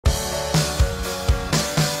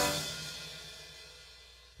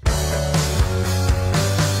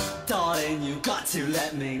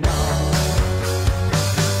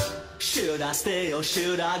I stay or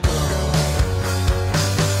should I go?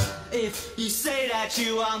 If you say that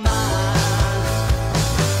you are mine,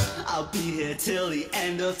 I'll be here till the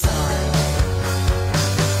end of time.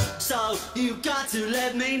 So you got to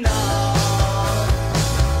let me know.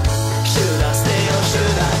 Should I stay or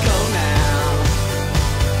should I go now?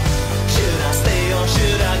 Should I stay or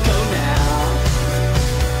should I go now?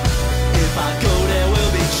 If I go there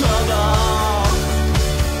will be trouble,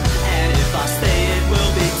 and if I stay it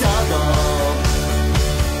will be double.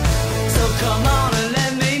 So come on and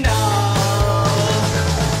let me know.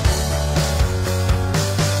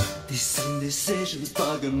 These indecisions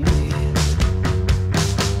bugging me.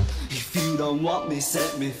 If you don't want me,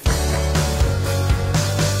 set me free.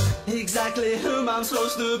 Exactly whom I'm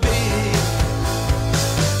supposed to be.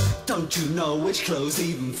 Don't you know which clothes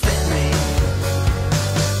even fit me?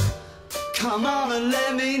 Come on and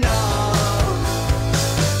let me know.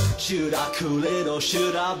 Should I cool it or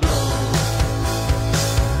should I blow?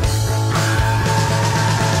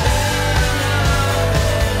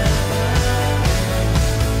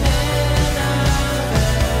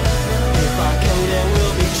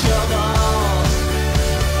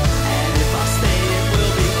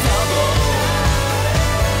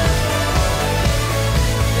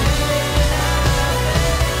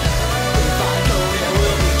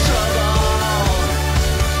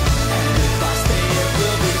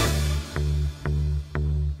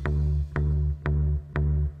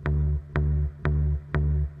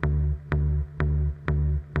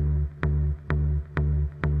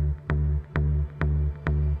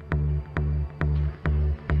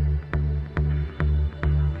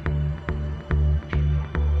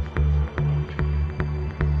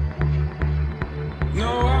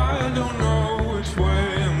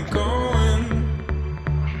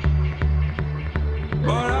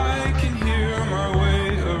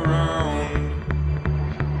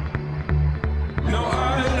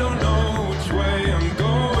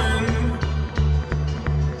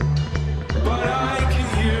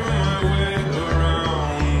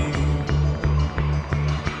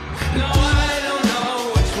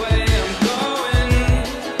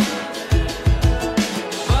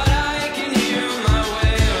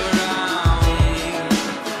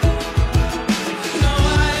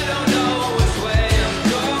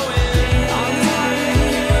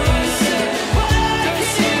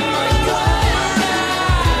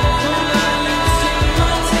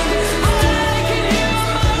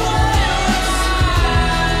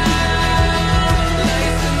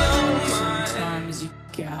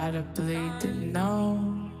 Gotta bleed to know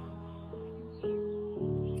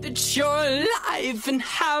that you're alive and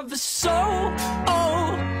have a soul.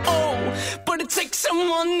 Oh, oh, but it takes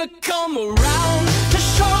someone to come around to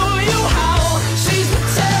show you how. She's been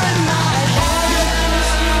tearing my heart.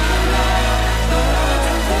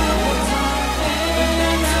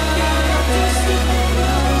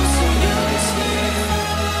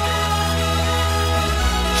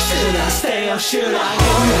 Should I stay or should I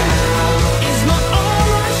go now? Is my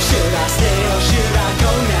armor? Should I stay or should I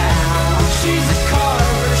go now? She's a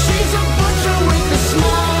carver, she's a butcher with a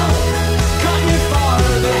smile. Cut me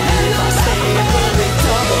farther, and if I stay it will be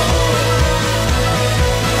double.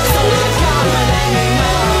 So you gotta let me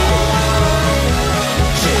know.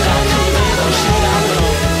 Should I cool it or should I go?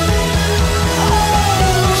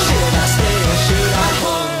 Oh, should I stay or should I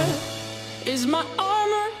go? Is my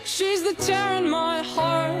armor, she's the tear in my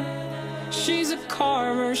heart. She's a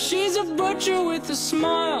carver, she's a butcher with a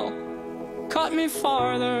smile. Cut me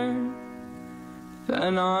farther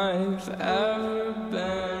than I've ever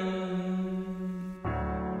been.